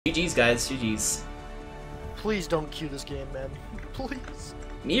GG's guys, GG's. Please don't queue this game, man. Please.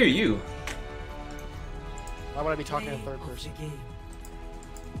 Me or you? Why would I be talking in third person?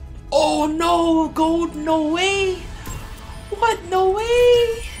 Oh no, gold, no way! What, no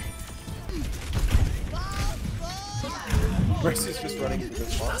way? Mercy's just running through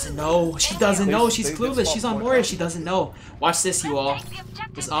this box. Doesn't know, she doesn't know, she's clueless, she's on Warrior, she doesn't know. Watch this, you all.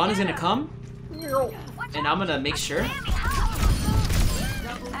 This on is gonna come, and I'm gonna make sure.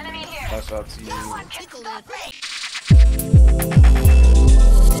 Flash out to you.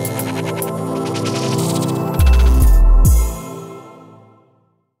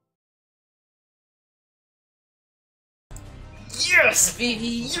 Yes, baby,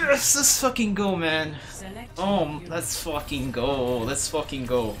 yes, let's fucking go, man. Oh, let's fucking go, let's fucking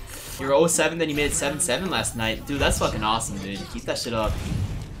go. You're 07, then you made it 7-7 last night. Dude, that's fucking awesome, dude. Keep that shit up.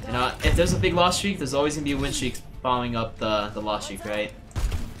 You know, if there's a big loss streak, there's always gonna be a win streak following up the loss streak, right?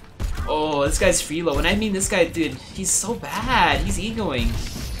 Oh, this guy's freelo. When I mean this guy, dude, he's so bad. He's egoing.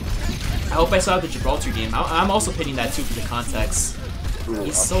 I hope I saw the Gibraltar game. I'm also pitting that too for the context.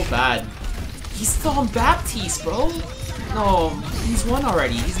 He's so bad. He's still on Baptiste, bro. No, he's won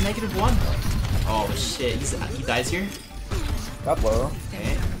already. He's -1. Oh shit, he dies here. Got low.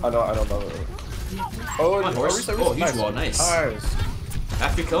 Okay. I don't know. Oh, Come on, horse. Oh, huge wall, nice. Nice.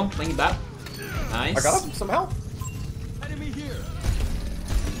 After kill, playing back. Nice. I got him some help.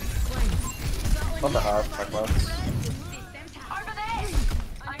 On the half, back left.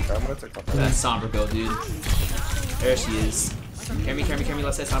 Okay, I'm gonna take that. That's Sombra go, dude. There she is. Carry me,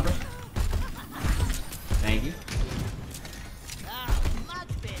 left side Sombra. Thank you.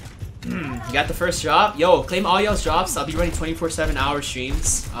 You got the first drop. Yo, claim all y'all's drops. I'll be running 24/7 hour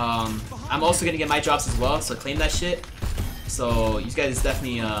streams. I'm also gonna get my drops as well, so claim that shit. So you guys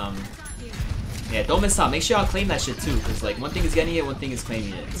definitely yeah, don't miss out. Make sure y'all claim that shit too, because like one thing is getting it, one thing is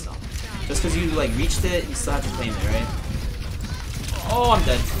claiming it. So just because you like reached it, you still have to claim it, right? Oh, I'm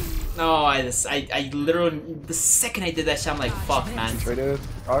dead. No, I literally the second I did that shit, I'm like, fuck, man.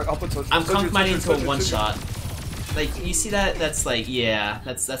 I'll put I'm conk mining into a one shot. Like, you see that? That's like, yeah,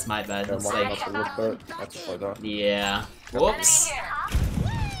 that's my bad. That's like, yeah. Whoops.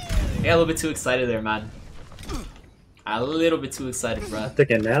 I got a little bit too excited there, man. A little bit too excited, bruh.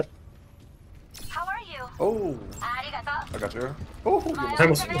 Take a nap. How are you? Oh, I got you. Oh, I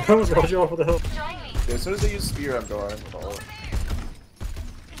almost got you off with the hill. yeah, as soon as they use spear, I'm going. Oh.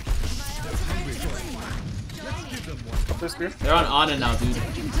 Up there, spear. They're on Ana now, dude.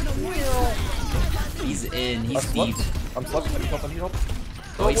 He's in. He's deep. I'm slept. I need help. I need help.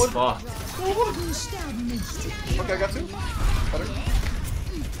 Oh, he's fucked. Okay, I got two. Better.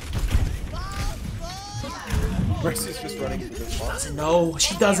 Mercy's just running through this box. Doesn't know.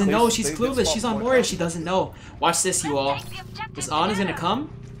 She doesn't know. She's clueless. She's on Warrior. She doesn't know. Watch this, you all. This on is gonna come,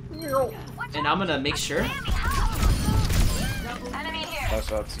 and I'm gonna make sure.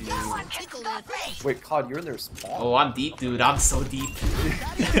 Flash out to you. Wait, Claude, you're in their spawn. Oh, I'm deep, dude. I'm so deep.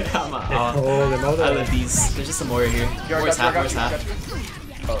 I Oh, love these. There's just some Warrior here. Warrior's half. Warrior's half.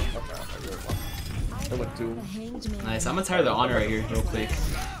 Oh, okay. They look two. Nice. I'm gonna tire the honor right here, real quick.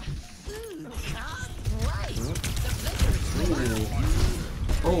 Ooh.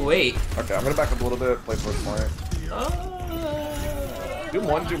 Oh wait. Okay, I'm gonna back up a little bit. Play first point. Doom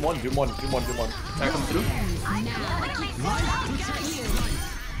one. Tire come through.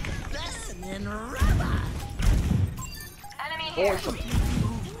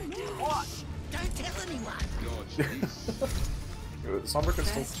 Sombra can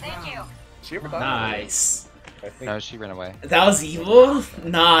still. She ever died? Nice. No, she ran away. That was evil?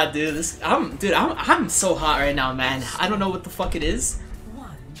 Nah, dude. I'm so hot right now, man. I don't know what the fuck it is.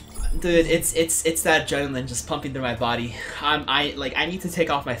 Dude, it's that adrenaline just pumping through my body. I need to take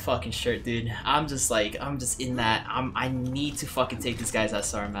off my fucking shirt, dude. I'm just in that. I need to fucking take this guy's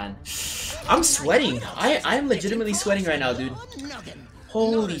SR, man. I'm sweating. I'm legitimately sweating right now, dude.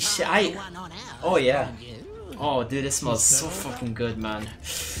 Holy shit. Oh yeah. Oh, dude, it smells so fucking good, man.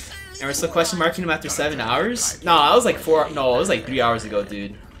 And we're still question marking him after 7 hours? No, that was like 4. No, it was like 3 hours ago,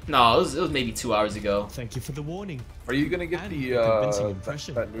 dude. No, it was maybe 2 hours ago. Thank you for the warning. Are you gonna get the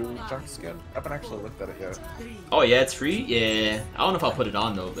that new junk skin? I haven't actually looked at it yet. Oh yeah, it's free. Yeah, I don't know if I'll put it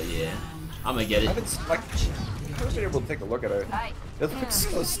on though, but yeah, I'm gonna get it. I haven't been able to take a look at it. It looks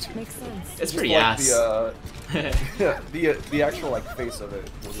so stupid. It's pretty like ass. The actual like face of it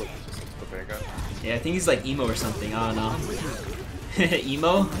will look just like the big guy. Yeah, I think he's like emo or something. I don't know.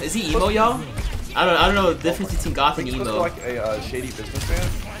 Emo? Is he emo, y'all? I don't know the difference between goth and emo. Like a shady businessman.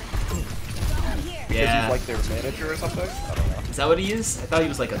 Yeah. He's like their manager or something. I don't know. Is that what he is? I thought he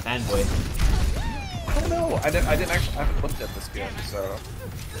was like a fanboy. I don't know. I haven't looked at this game, so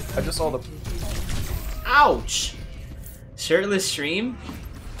I just saw the. Ouch! Shirtless stream?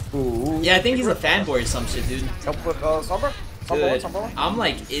 Ooh. Yeah, I think he's a fanboy or some shit, dude. Help with Sombra? Dude, Sombra? I'm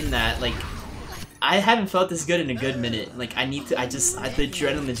like in that, like, I haven't felt this good in a good minute. Like, I need to, the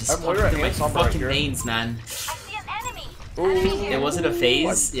adrenaline just pumping through my fucking veins, man. I see an enemy. Ooh. It wasn't a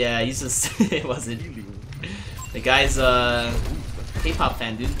phase? Yeah, he's just, it wasn't. The guy's a K-pop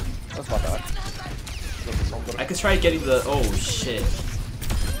fan, dude. That's not bad. I could try getting the, oh shit.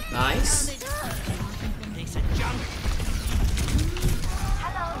 Nice.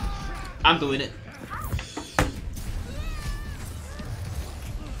 I'm doing it.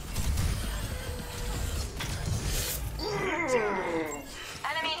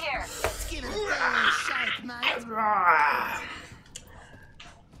 Enemy here.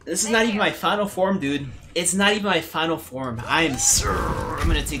 This is not even my final form, dude. It's not even my final form. I'm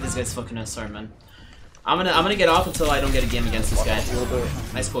gonna take this guy's fucking SR, man. I'm gonna get off until I don't get a game against this guy. A little bit.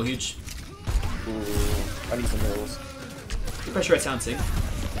 Nice pull, huge. Ooh, I need some heals. Good pressure at sound, Sig.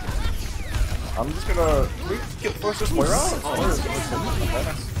 I'm just gonna. We get push this Moira. Oh,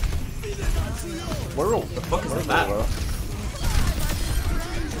 Moira. the fuck is that?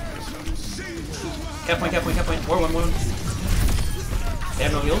 Cap point, cap point, cap point. More one. They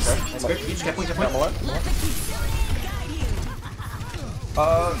have no heals. Nice grip. Huge cap point, cap point.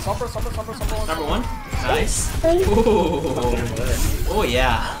 Sombra. Number one. Nice. Ooh. Oh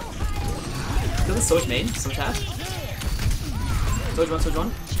yeah. Kill the Soj main. Soj half. Soj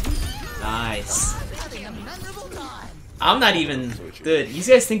one. Nice. I'm not even, dude. You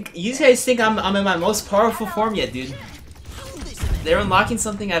guys think I'm in my most powerful form yet, dude? They're unlocking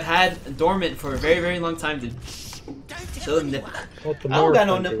something I've had dormant for a very, very long time, dude. Chill nip. I don't got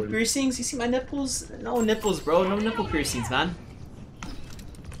no nipple piercings. You see my nipples? No nipples, bro. No nipple piercings, man.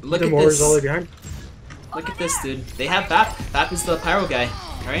 Look at this. All behind. Look at this, dude. They have Bap. Bap is the pyro guy.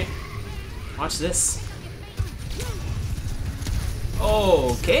 Alright? Watch this.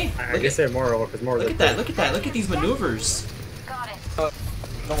 Okay. I guess they have more because more. Look at that. Look at that. Look at these maneuvers. Got it.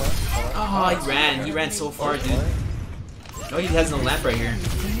 Oh, he ran so far, dude. No, he has no lamp right here.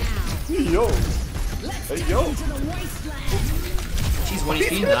 Yo. Hey, yo. She's 1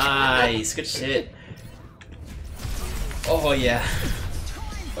 HP. Nice. Good shit. Oh, yeah.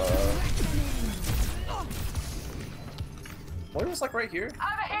 Moira's like right here.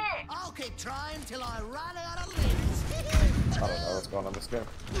 Over here. I'll keep trying till I run out of limbs. I don't know what's going on this game.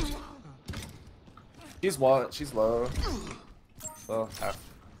 She's what? She's low. So half.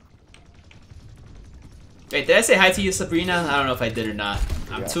 Wait, did I say hi to you, Sabrina? I don't know if I did or not.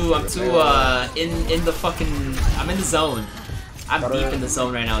 I'm too in the fucking, I'm in the zone. I'm deep in the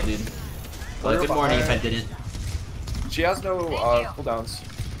zone right now, dude. Well, good morning if I didn't. She has no cooldowns.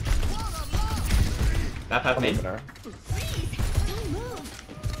 Bap main.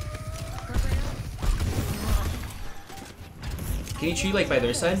 Can you tree like by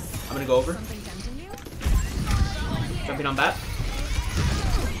their side? I'm gonna go over. Jumping on Bap.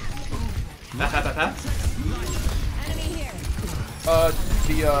 Bap.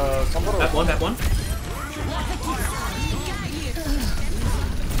 Somewhat. Bap one.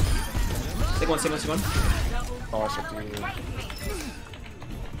 Take one. Oh, I should do.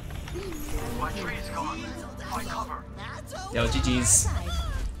 Yo, GG's.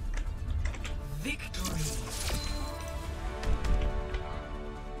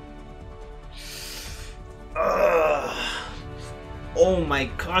 Oh my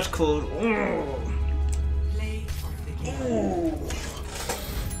gosh, Claude.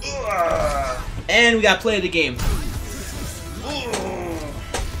 And we got play of the game.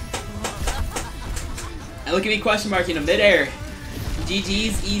 And look at me question marking in midair.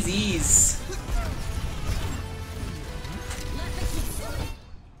 GG's, easies.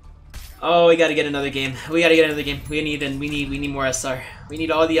 Oh, we gotta get another game. We need more SR. We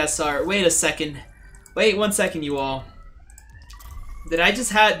need all the SR. Wait a second. Wait 1 second, you all. Did I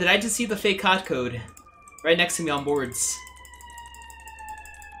just see the fake COD code right next to me on boards?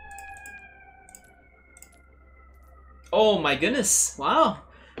 Oh my goodness. Wow.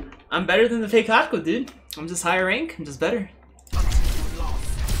 I'm better than the fake COD code, dude. I'm just higher rank. I'm just better.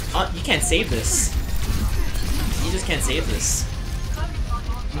 You can't save this. You just can't save this.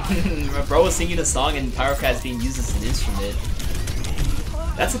 My bro was singing a song and Pyrocrat's being used as an instrument.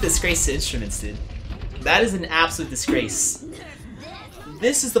 That's a disgrace to instruments, dude. That is an absolute disgrace.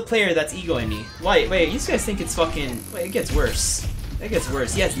 This is the player that's egoing me. Wait, you guys think it's fucking... Wait, it gets worse. It gets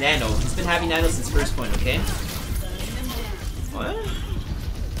worse. He has Nano. He's been having Nano since first point, okay? What?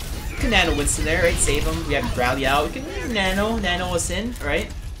 We can Nano Winston there, right? Save him. We have Rally out. We can Nano us in, right?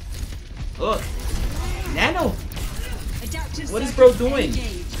 Look. Nano! What is bro doing?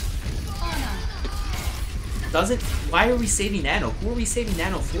 doesn't... Why are we saving Nano? Who are we saving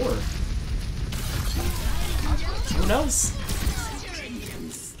Nano for? Who knows?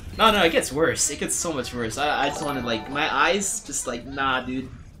 No, it gets worse. It gets so much worse. I just wanted, like, my eyes just like, nah, dude.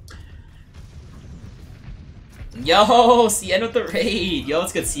 Yo, Cien with the raid. Yo,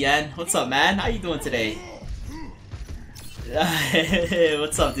 what's good, Cien? What's up, man? How you doing today?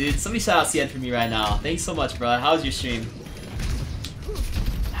 What's up, dude? Somebody shout out Cien for me right now. Thanks so much, bro. How was your stream?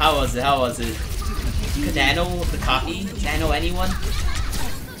 How was it? How was it? Could Nano the copy? Nano anyone?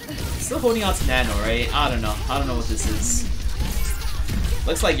 Still holding on to Nano, right? I don't know. I don't know what this is.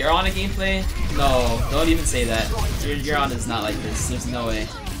 Looks like you're on a gameplay? No, don't even say that. Your on is not like this. There's no way.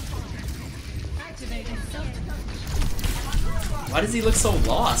 Why does he look so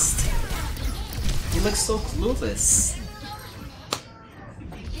lost? He looks so clueless.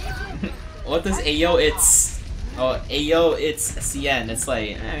 What does Ayo it's? Oh, Ayo it's Cien. It's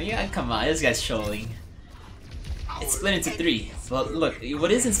like, yeah, come on, this guy's trolling. It's split into 3. Well, look,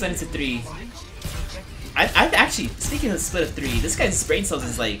 what isn't split into 3? I've actually, speaking of split of 3, this guy's brain cells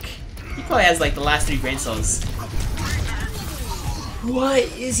is like, he probably has like the last 3 brain cells. What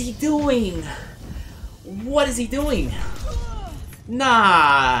is he doing? What is he doing?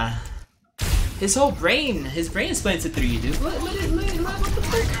 Nah. His whole brain, his brain is split into 3, dude. What the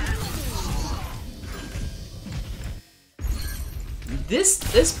frick?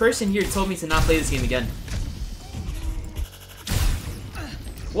 This person here told me to not play this game again.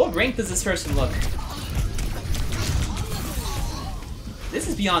 What rank does this person look? This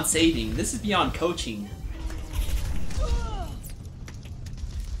is beyond saving. This is beyond coaching.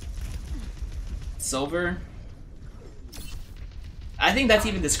 Silver? I think that's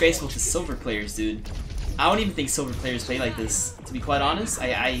even disgraceful to silver players, dude. I don't even think silver players play like this. To be quite honest,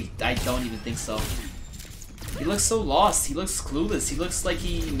 I don't even think so. He looks so lost. He looks clueless. He looks like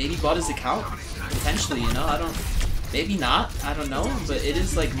he maybe bought his account. Potentially, you know? I don't... Maybe not. I don't know. But it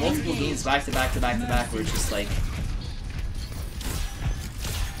is like multiple games back to back to back to back where it's just like...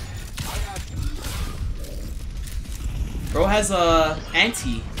 Bro has a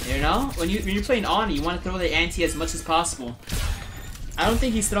anti, you know? When you're playing Oni, you want to throw the anti as much as possible. I don't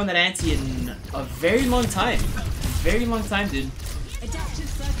think he's thrown that anti in a very long time. Very long time, dude.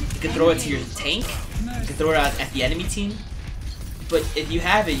 You can throw it to your tank. You can throw it at the enemy team. But if you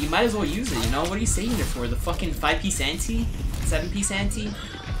have it, you might as well use it, you know? What are you saving it for? The fucking 5-piece anti? 7-piece anti?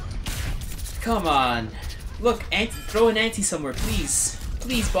 Come on. Look, throw an anti somewhere, please.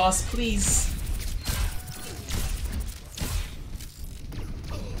 Please, boss, please.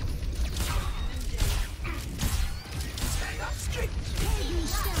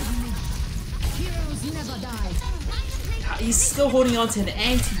 He's still holding on to an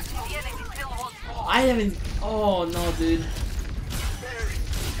anti. I haven't. Oh no, dude.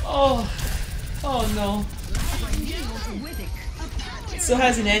 Oh. Oh no. It still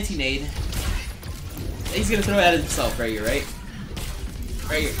has an anti-nade. He's gonna throw it at himself right here, right?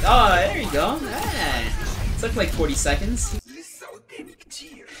 Right here. Oh, there you go. Ah. Took like 40 seconds.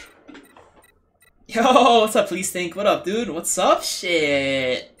 Yo, what's up, Please Think? What up, dude? What's up?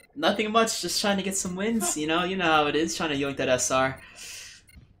 Shit. Nothing much, just trying to get some wins, you know how it is, trying to yoink that SR.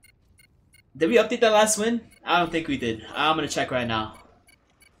 Did we update that last win? I don't think we did. I'm gonna check right now.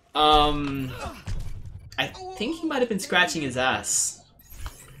 I think he might have been scratching his ass.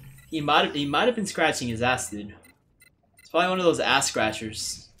 He might have been scratching his ass, dude. It's probably one of those ass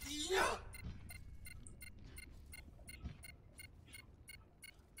scratchers.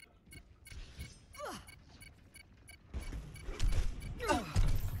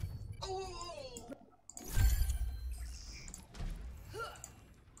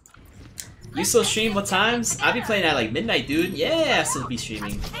 You still stream what times? I be playing at like midnight, dude. Yeah, I still be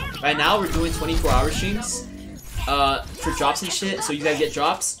streaming. Right now we're doing 24-hour streams for drops and shit, so you guys get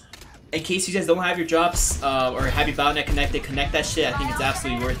drops. In case you guys don't have your drops or have your Battle.net connected, connect that shit. I think it's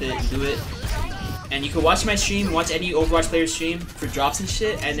absolutely worth it. Do it. And you can watch my stream, watch any Overwatch player stream for drops and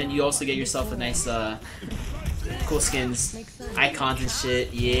shit, and then you also get yourself a nice cool skins, icons and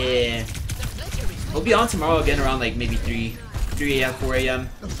shit. Yeah. We'll be on tomorrow again around like maybe 3 a.m., 4 a.m.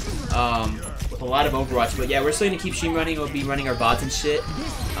 With a lot of Overwatch, but yeah, we're still gonna keep stream running. We'll be running our bots and shit.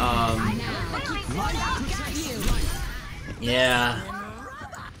 Yeah,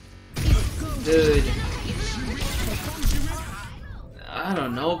 dude. I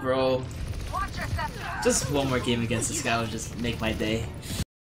don't know, bro. Just one more game against this guy would just make my day.